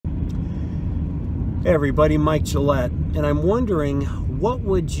Hey everybody, Mike Gillette, and I'm wondering, what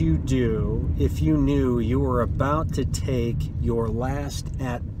would you do if you knew you were about to take your last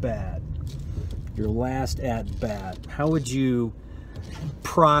at-bat? Your last at-bat. How would you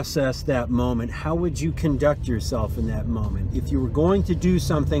process that moment? How would you conduct yourself in that moment? If you were going to do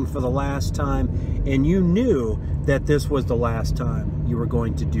something for the last time and you knew that this was the last time you were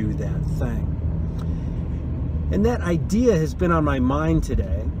going to do that thing. And that idea has been on my mind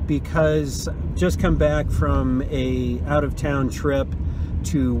today because I've just come back from a out-of-town trip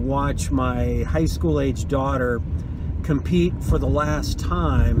to watch my high school age daughter compete for the last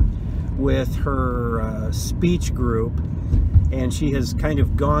time with her speech group, and she has kind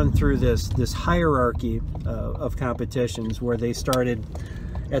of gone through this hierarchy of competitions where they started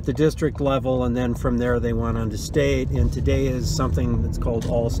at the district level, and then from there they went on to state, and today is something that's called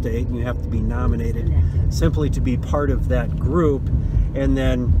All-State, and you have to be nominated simply to be part of that group, and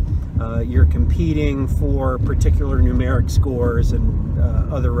then you're competing for particular numeric scores and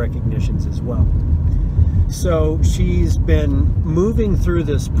other recognitions as well. So she's been moving through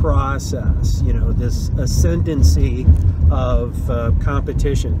this process, you know, this ascendancy of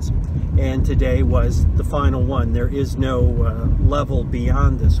competitions, and today was the final one. There is no level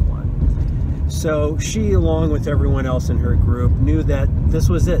beyond this one. So she, along with everyone else in her group, knew that this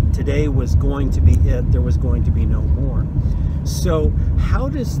was it. Today was going to be it. There was going to be no more. So how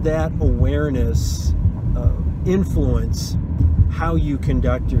does that awareness influence how you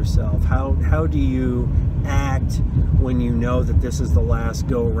conduct yourself? How do you act when you know that this is the last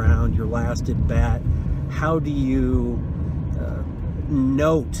go-around, your last at-bat? How do you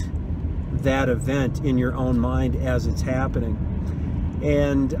note that event in your own mind as it's happening?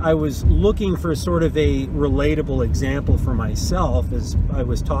 And I was looking for sort of a relatable example for myself as I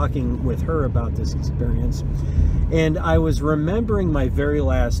was talking with her about this experience. And I was remembering my very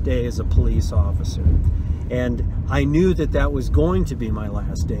last day as a police officer. And I knew that that was going to be my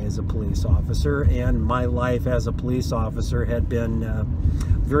last day as a police officer, and my life as a police officer had been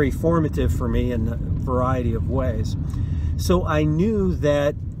very formative for me in a variety of ways. So I knew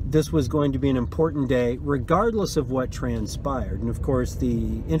that this was going to be an important day regardless of what transpired. And of course,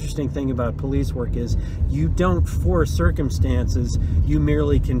 the interesting thing about police work is you don't force circumstances, you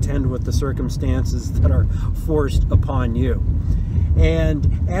merely contend with the circumstances that are forced upon you.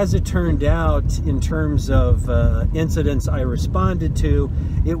 And as it turned out, in terms of incidents I responded to,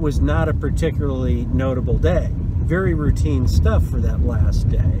 it was not a particularly notable day. Very routine stuff for that last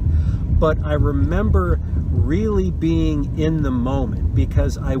day. But I remember really being in the moment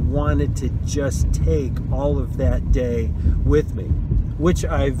because I wanted to just take all of that day with me, which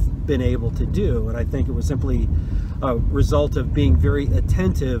I've been able to do. And I think it was simply a result of being very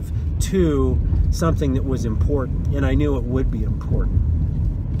attentive to something that was important, and I knew it would be important.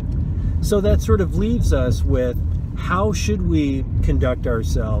 So that sort of leaves us with, how should we conduct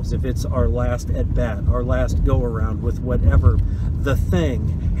ourselves if it's our last at-bat, our last go-around with whatever the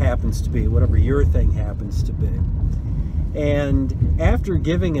thing happens to be, whatever your thing happens to be. And after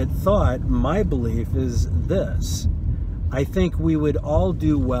giving it thought, my belief is this: I think we would all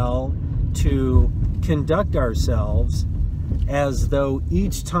do well to conduct ourselves as though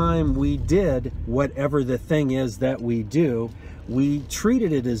each time we did whatever the thing is that we do, we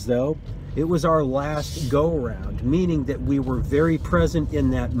treated it as though it was our last go-around, meaning that we were very present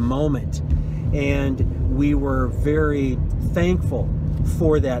in that moment and we were very thankful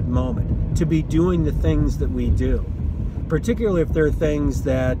for that moment, to be doing the things that we do, particularly if there are things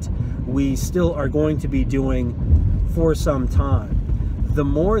that we still are going to be doing for some time. The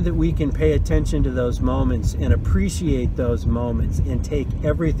more that we can pay attention to those moments and appreciate those moments and take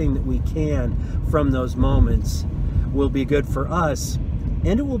everything that we can from those moments will be good for us,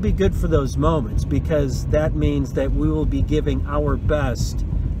 and it will be good for those moments, because that means that we will be giving our best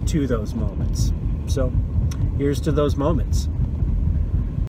to those moments. So here's to those moments.